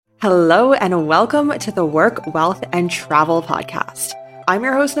Hello and welcome to the Work, Wealth, and Travel podcast. I'm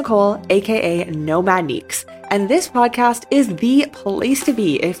your host, Nicole, aka Nomad Neeks, and this podcast is the place to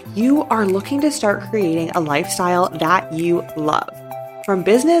be if you are looking to start creating a lifestyle that you love. From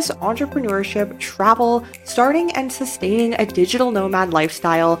business, entrepreneurship, travel, starting and sustaining a digital nomad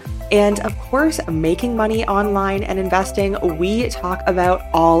lifestyle, and of course, making money online and investing, we talk about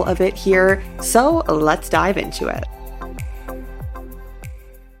all of it here. So let's dive into it.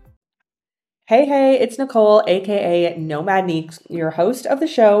 Hey, it's Nicole, aka Nomad Neeks, your host of the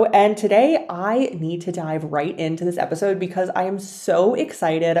show, and today I need to dive right into this episode because I am so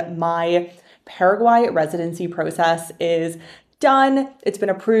excited. My Paraguay residency process is done. It's been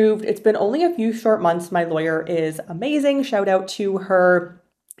approved. It's been only a few short months. My lawyer is amazing. Shout out to her.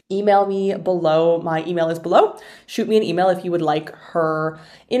 Email me below. My email is below. Shoot me an email if you would like her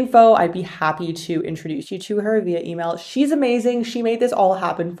info. I'd be happy to introduce you to her via email. She's amazing. She made this all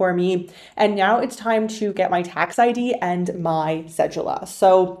happen for me. And now it's time to get my tax ID and my cedula.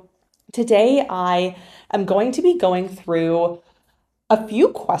 So today I am going to be going through a few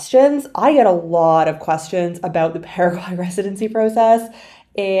questions. I get a lot of questions about the Paraguay residency process,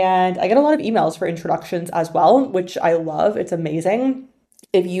 and I get a lot of emails for introductions as well, which I love. It's amazing.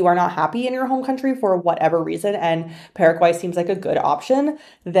 If you are not happy in your home country for whatever reason and Paraguay seems like a good option,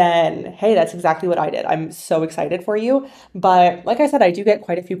 then hey, that's exactly what I did. I'm so excited for you. But like I said, I do get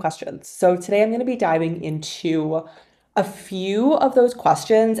quite a few questions. So today I'm going to be diving into a few of those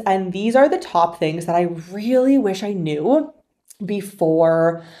questions. And these are the top things that I really wish I knew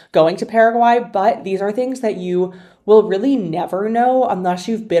before going to Paraguay. But these are things that you will really never know unless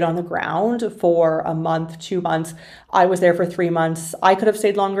you've been on the ground for a month, 2 months. I was there for 3 months. I could have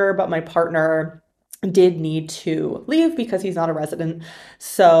stayed longer, but my partner did need to leave because he's not a resident.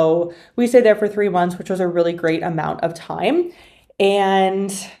 So we stayed there for 3 months, which was a really great amount of time.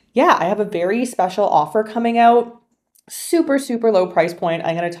 And yeah, I have a very special offer coming out. Super low price point.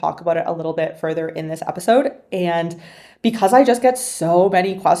 I'm going to talk about it a little bit further in this episode. And because I just get so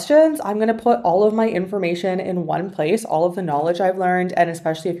many questions, I'm going to put all of my information in one place, all of the knowledge I've learned, and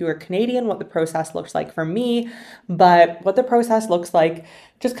especially if you are Canadian, what the process looks like for me, but what the process looks like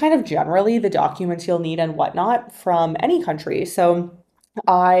just kind of generally, the documents you'll need and whatnot from any country. So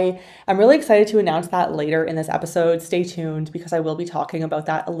I am really excited to announce that later in this episode. Stay tuned because I will be talking about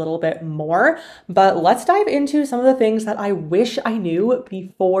that a little bit more. But let's dive into some of the things that I wish I knew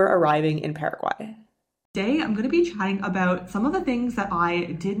before arriving in Paraguay. Today, I'm going to be chatting about some of the things that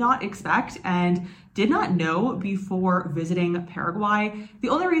I did not expect and did not know before visiting Paraguay. The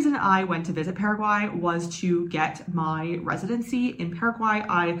only reason I went to visit Paraguay was to get my residency in Paraguay.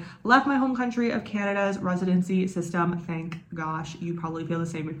 I left my home country of Canada's residency system. Thank gosh, you probably feel the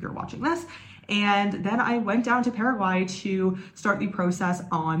same if you're watching this. And then I went down to Paraguay to start the process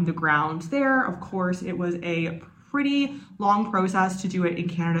on the ground there. Of course, it was a pretty long process to do it in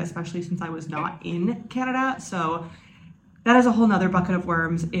Canada, especially since I was not in Canada. So that is a whole nother bucket of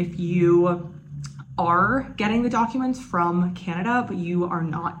worms. If you are getting the documents from Canada, but you are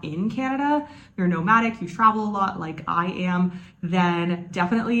not in Canada, you're nomadic, you travel a lot like I am, then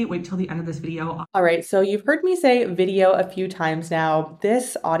definitely wait till the end of this video. All right, so you've heard me say video a few times now.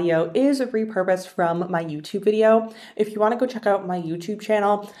 This audio is repurposed from my YouTube video. If you want to go check out my YouTube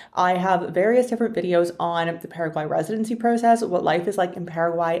channel, I have various different videos on the Paraguay residency process, what life is like in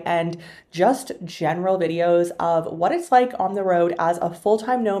Paraguay, and just general videos of what it's like on the road as a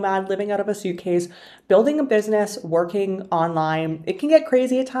full-time nomad living out of a suitcase, building a business, working online. It can get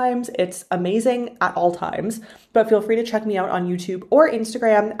crazy at times. It's amazing at all times, but feel free to check me out on YouTube or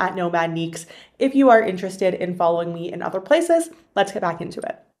Instagram at Nomad Neeks if you are interested in following me in other places. Let's get back into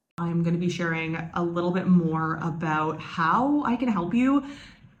it. I'm going to be sharing a little bit more about how I can help you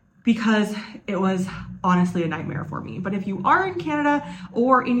because it was honestly a nightmare for me. But if you are in Canada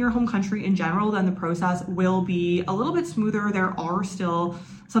or in your home country in general, then the process will be a little bit smoother. There are still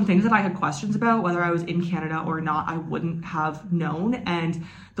some things that I had questions about, whether I was in Canada or not, I wouldn't have known. And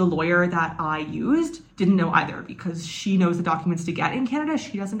the lawyer that I used didn't know either because she knows the documents to get in Canada.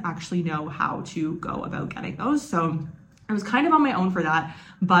 She doesn't actually know how to go about getting those. So I was kind of on my own for that,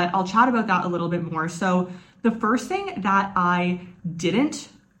 but I'll chat about that a little bit more. So the first thing that I didn't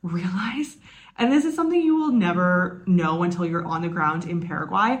realize, and this is something you will never know until you're on the ground in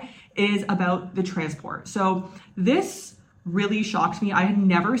Paraguay, is about the transport. So this really shocked me. I had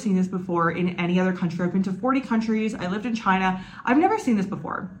never seen this before in any other country. I've been to 40 countries. I lived in China. I've never seen this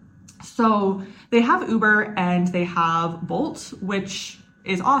before. So they have Uber and they have Bolt, which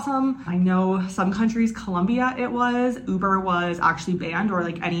is awesome. I know some countries, Colombia it was, Uber was actually banned, or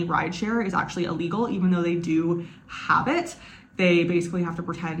like any rideshare is actually illegal, even though they do have it. they basically have to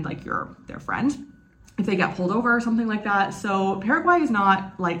pretend like you're their friend if they get pulled over or something like that. So Paraguay is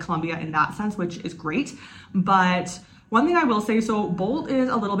not like Colombia in that sense, which is great. But one thing I will say, so Bolt is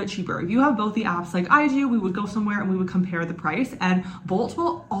a little bit cheaper. If you have both the apps like I do, we would go somewhere and we would compare the price, and Bolt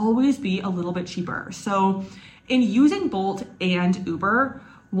will always be a little bit cheaper. So in using Bolt and Uber,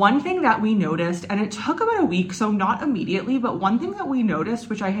 one thing that we noticed, and it took about a week, so not immediately, but one thing that we noticed,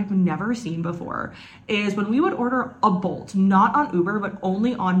 which I have never seen before, is when we would order a Bolt, not on Uber, but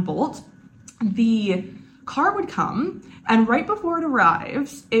only on Bolt, the car would come, and right before it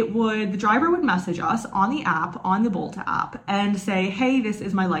arrives, the driver would message us on the app, on the Bolt app, and say, hey, this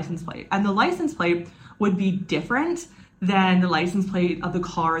is my license plate. And the license plate would be different than the license plate of the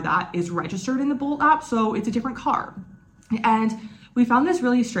car that is registered in the Bolt app, so it's a different car. And we found this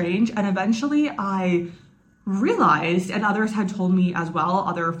really strange, and eventually I realized, and others had told me as well,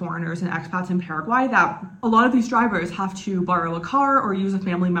 other foreigners and expats in Paraguay, that a lot of these drivers have to borrow a car or use a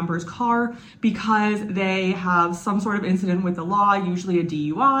family member's car because they have some sort of incident with the law, usually a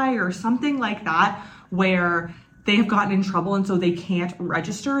DUI or something like that, where they have gotten in trouble and so they can't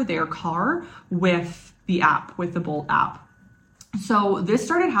register their car with the app, with the Bolt app. So this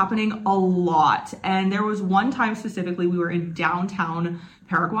started happening a lot. And there was one time specifically, we were in downtown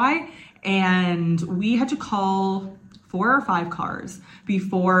Paraguay and we had to call 4 or 5 cars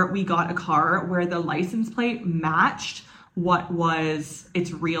before we got a car where the license plate matched what was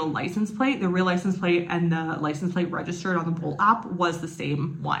its real license plate. The real license plate and the license plate registered on the Bolt app was the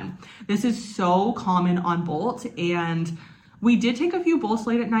same one. This is so common on Bolt, and we did take a few Bolts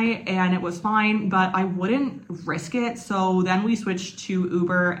late at night and it was fine, but I wouldn't risk it. So then we switched to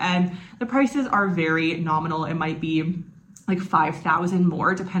Uber, and the prices are very nominal. It might be like 5,000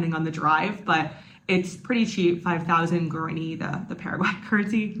 more depending on the drive, but it's pretty cheap, 5,000 guarani, the Paraguay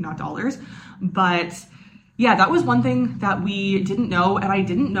currency, not dollars. But yeah, that was one thing that we didn't know, and I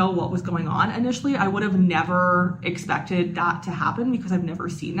didn't know what was going on initially. I would have never expected that to happen because I've never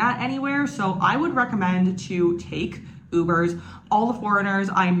seen that anywhere. So I would recommend to take Ubers. All the foreigners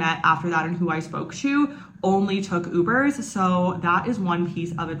I met after that and who I spoke to only took Ubers. So that is one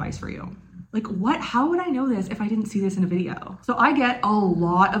piece of advice for you. Like, how would I know this if I didn't see this in a video? So I get a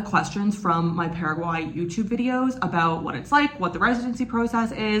lot of questions from my Paraguay YouTube videos about what it's like, what the residency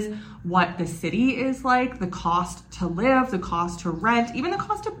process is, what the city is like, the cost to live, the cost to rent, even the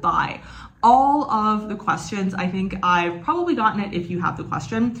cost to buy. All of the questions, I think I've probably gotten it if you have the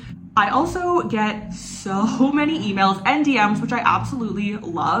question. I also get so many emails and DMs, which I absolutely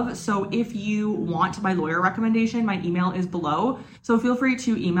love. So if you want my lawyer recommendation, my email is below. So feel free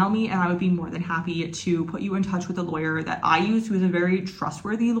to email me and I would be more than happy to put you in touch with a lawyer that I use, who is a very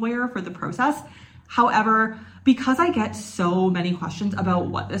trustworthy lawyer for the process. However, because I get so many questions about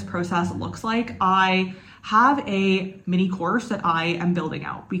what this process looks like, I have a mini course that I am building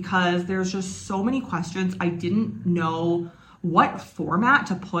out because there's just so many questions. I didn't know what format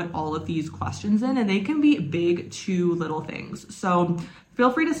to put all of these questions in, and they can be big to little things. So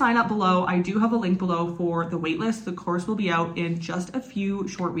feel free to sign up below. I do have a link below for the waitlist. The course will be out in just a few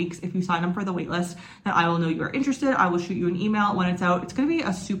short weeks. If you sign up for the waitlist, then I will know you are interested. I will shoot you an email when it's out. It's going to be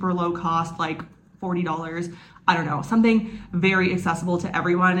a super low cost, like $40. I don't know, something very accessible to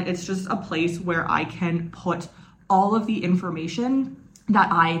everyone. It's just a place where I can put all of the information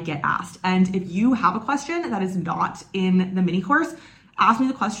that I get asked. And if you have a question that is not in the mini course, ask me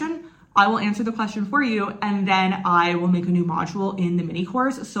the question. I will answer the question for you, and then I will make a new module in the mini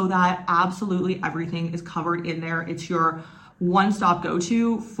course so that absolutely everything is covered in there. It's your one-stop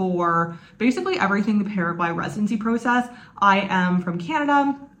go-to for basically everything the Paraguay residency process. I am from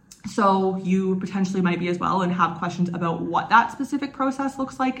Canada, so you potentially might be as well and have questions about what that specific process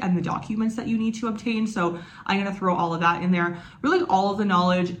looks like and the documents that you need to obtain. So I'm going to throw all of that in there. Really all of the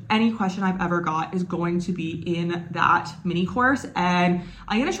knowledge, any question I've ever got is going to be in that mini course. And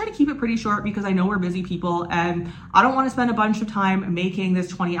I'm going to try to keep it pretty short because I know we're busy people and I don't want to spend a bunch of time making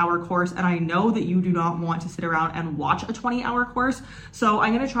this 20-hour course. And I know that you do not want to sit around and watch a 20-hour course. So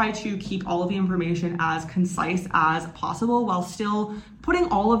I'm going to try to keep all of the information as concise as possible while still putting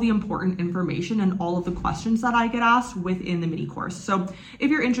all of the important information and all of the questions that I get asked within the mini course. So if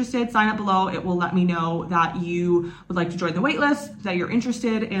you're interested, sign up below. It will let me know that you would like to join the waitlist, that you're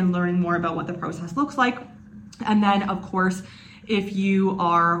interested in learning more about what the process looks like. And then of course, if you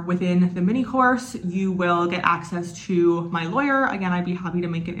are within the mini course, you will get access to my lawyer. Again, I'd be happy to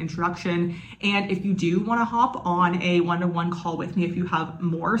make an introduction. And if you do want to hop on a one-to-one call with me, if you have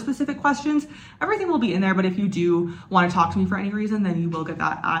more specific questions, everything will be in there. But if you do want to talk to me for any reason, then you will get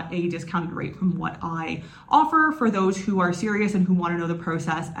that at a discounted rate from what I offer for those who are serious and who want to know the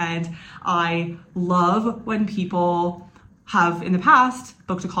process. And I love when people have in the past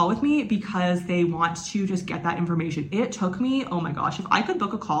booked a call with me because they want to just get that information. It took me, oh my gosh, if I could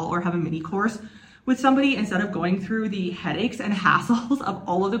book a call or have a mini course with somebody instead of going through the headaches and hassles of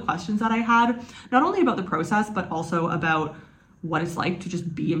all of the questions that I had, not only about the process, but also about what it's like to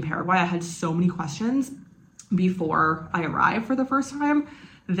just be in Paraguay. I had so many questions before I arrived for the first time,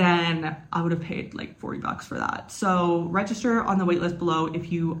 then I would have paid like $40 for that. So register on the waitlist below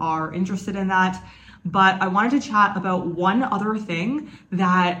if you are interested in that. But I wanted to chat about one other thing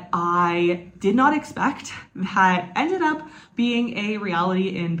that I did not expect that ended up being a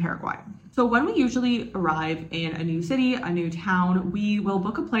reality in Paraguay. So when we usually arrive in a new city, a new town, we will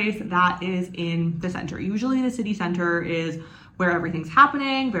book a place that is in the center. Usually the city center is where everything's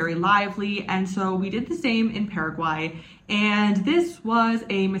happening, very lively. And so we did the same in Paraguay. And this was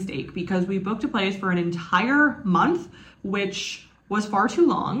a mistake because we booked a place for an entire month, which was far too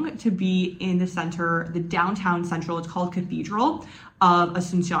long to be in the center, the downtown central, it's called Cathedral of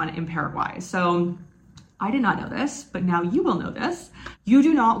Asuncion in Paraguay. So I did not know this, but now you will know this. You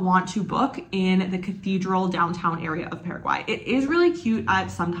do not want to book in the cathedral downtown area of Paraguay. It is really cute at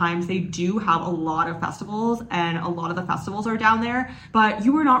sometimes. They do have a lot of festivals and a lot of the festivals are down there, but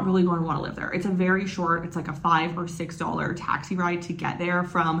you are not really going to want to live there. It's a very short, it's like a $5 or $6 taxi ride to get there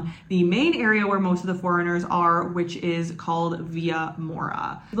from the main area where most of the foreigners are, which is called Via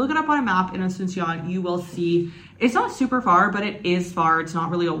Mora. If you look it up on a map in Asuncion, you will see it's not super far, but it is far. It's not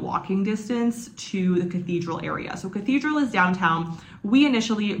really a walking distance to the cathedral area. So cathedral is downtown. We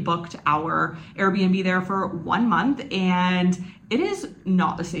initially booked our Airbnb there for 1 month and it is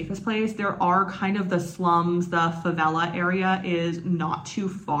not the safest place. There are kind of the slums, the favela area is not too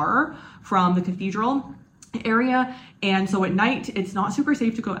far from the cathedral area. And so at night, it's not super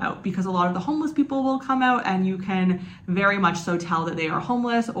safe to go out because a lot of the homeless people will come out and you can very much so tell that they are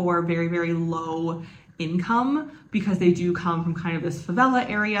homeless or very, very low income because they do come from kind of this favela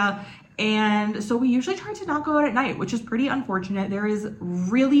area. And so we usually try to not go out at night, which is pretty unfortunate. There is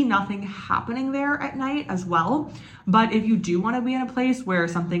really nothing happening there at night as well. But if you do want to be in a place where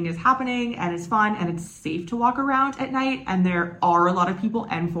something is happening and it's fun and it's safe to walk around at night, and there are a lot of people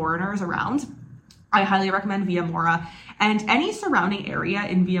and foreigners around, I highly recommend Via Mora and any surrounding area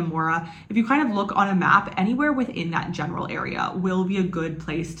in Via Mora. If you kind of look on a map, anywhere within that general area will be a good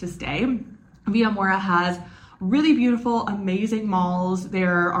place to stay. Via Mora has really beautiful, amazing malls.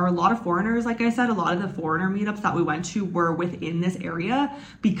 There are a lot of foreigners. Like I said, a lot of the foreigner meetups that we went to were within this area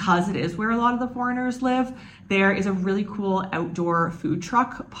because it is where a lot of the foreigners live. There is a really cool outdoor food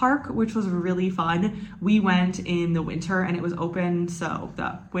truck park, which was really fun. We went in the winter and it was open. So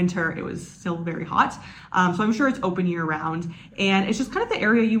the winter, it was still very hot. So I'm sure it's open year round. And it's just kind of the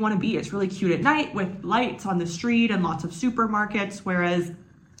area you want to be. It's really cute at night with lights on the street and lots of supermarkets. Whereas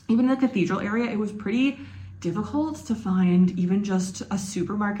even in the cathedral area, it was pretty difficult to find even just a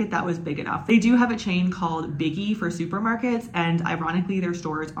supermarket that was big enough. They do have a chain called Biggie for supermarkets, and ironically their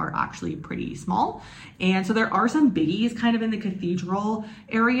stores are actually pretty small. And so there are some biggies kind of in the cathedral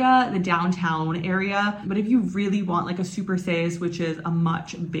area, the downtown area. But if you really want like a Super Seis, which is a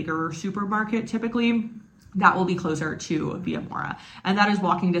much bigger supermarket typically, that will be closer to Via Mora. And that is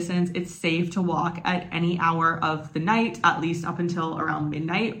walking distance. It's safe to walk at any hour of the night, at least up until around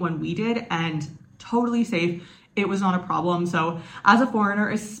midnight when we did, and totally safe. It was not a problem. So as a foreigner,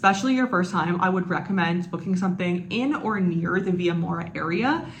 especially your first time, I would recommend booking something in or near the Via Mora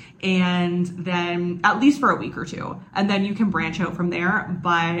area, and then at least for a week or two, and then you can branch out from there.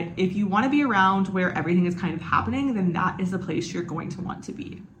 But if you want to be around where everything is kind of happening, then that is the place you're going to want to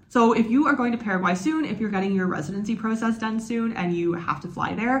be. So if you are going to Paraguay soon, if you're getting your residency process done soon and you have to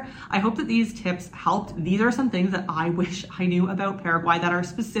fly there, I hope that these tips helped. These are some things that I wish I knew about Paraguay that are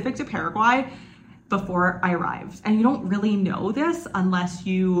specific to Paraguay before I arrived. And you don't really know this unless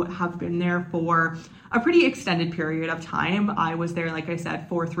you have been there for a pretty extended period of time. I was there, like I said,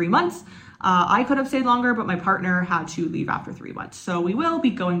 for 3 months. I could have stayed longer, but my partner had to leave after 3 months. So we will be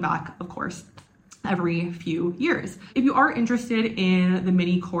going back, of course, every few years. If you are interested in the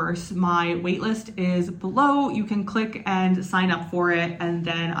mini course, my waitlist is below. You can click and sign up for it, and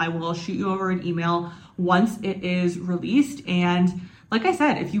then I will shoot you over an email once it is released. And like I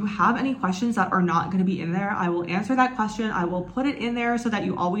said, if you have any questions that are not going to be in there, I will answer that question. I will put it in there so that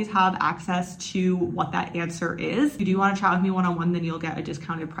you always have access to what that answer is. If you do want to chat with me one-on-one, then you'll get a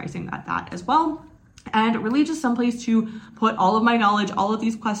discounted pricing at that as well. and really just someplace to put all of my knowledge, all of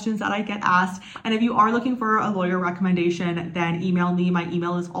these questions that I get asked. And if you are looking for a lawyer recommendation, then email me. My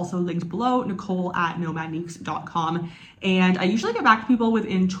email is also linked below, nicole@nomadniques.com. And I usually get back to people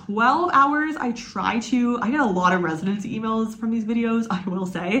within 12 hours. I get a lot of residency emails from these videos, I will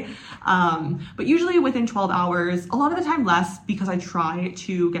say. But usually within 12 hours, a lot of the time less, because I try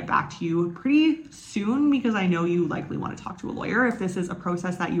to get back to you pretty soon, because I know you likely want to talk to a lawyer if this is a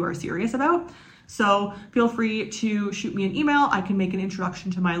process that you are serious about. So feel free to shoot me an email. I can make an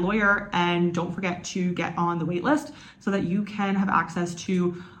introduction to my lawyer, and don't forget to get on the wait list so that you can have access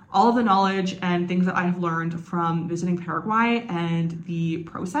to all of the knowledge and things that I have learned from visiting Paraguay and the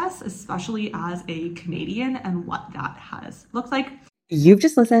process, especially as a Canadian, and what that has looked like. You've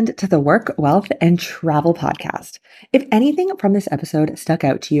just listened to the Work, Wealth, and Travel podcast. If anything from this episode stuck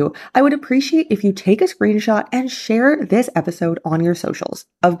out to you, I would appreciate if you take a screenshot and share this episode on your socials.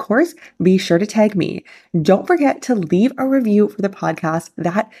 Of course, be sure to tag me. Don't forget to leave a review for the podcast.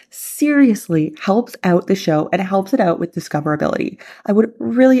 That seriously helps out the show and helps it out with discoverability. I would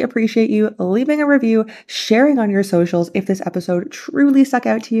really appreciate you leaving a review, sharing on your socials if this episode truly stuck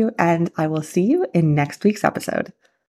out to you, and I will see you in next week's episode.